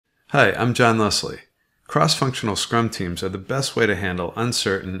Hi, I'm John Leslie. Cross-functional Scrum teams are the best way to handle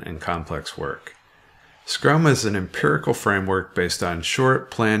uncertain and complex work. Scrum is an empirical framework based on short,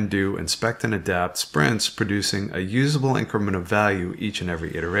 plan, do, inspect, and adapt sprints producing a usable increment of value each and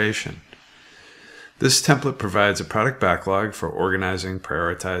every iteration. This template provides a product backlog for organizing,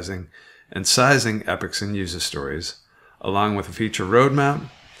 prioritizing, and sizing epics and user stories, along with a feature roadmap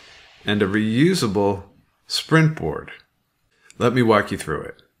and a reusable sprint board. Let me walk you through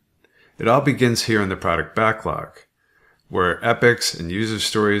it. It all begins here in the product backlog, where epics and user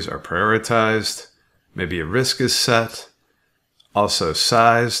stories are prioritized, maybe a risk is set, also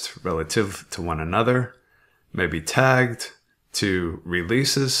sized relative to one another, maybe tagged to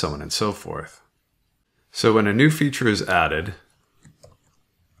releases, so on and so forth. So when a new feature is added,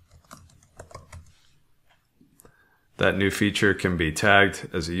 that new feature can be tagged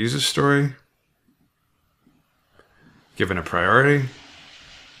as a user story, given a priority,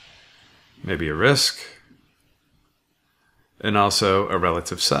 maybe a risk, and also a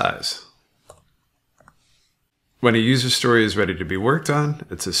relative size. When a user story is ready to be worked on,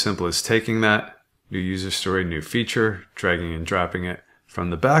 it's as simple as taking that new user story, new feature, dragging and dropping it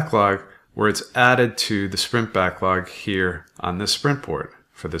from the backlog where it's added to the sprint backlog here on this sprint board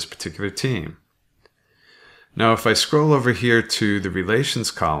for this particular team. Now, if I scroll over here to the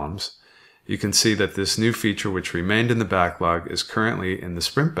relations columns, you can see that this new feature which remained in the backlog is currently in the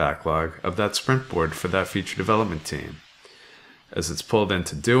sprint backlog of that sprint board for that feature development team. As it's pulled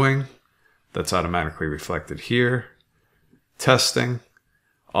into doing, that's automatically reflected here. Testing,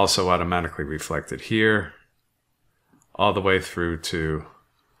 also automatically reflected here, all the way through to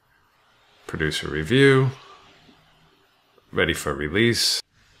producer review, ready for release,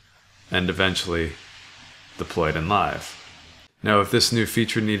 and eventually deployed and live. Now, if this new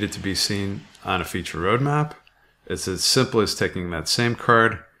feature needed to be seen on a feature roadmap, it's as simple as taking that same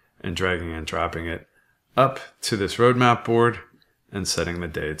card and dragging and dropping it up to this roadmap board and setting the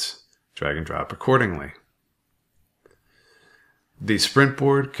dates, drag and drop accordingly. The sprint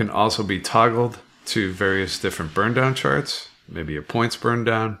board can also be toggled to various different burndown charts, maybe a points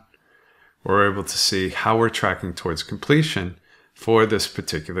burndown. We're able to see how we're tracking towards completion for this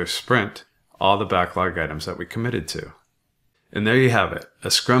particular sprint, all the backlog items that we committed to. And there you have it, a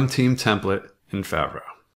Scrum team template in Favro.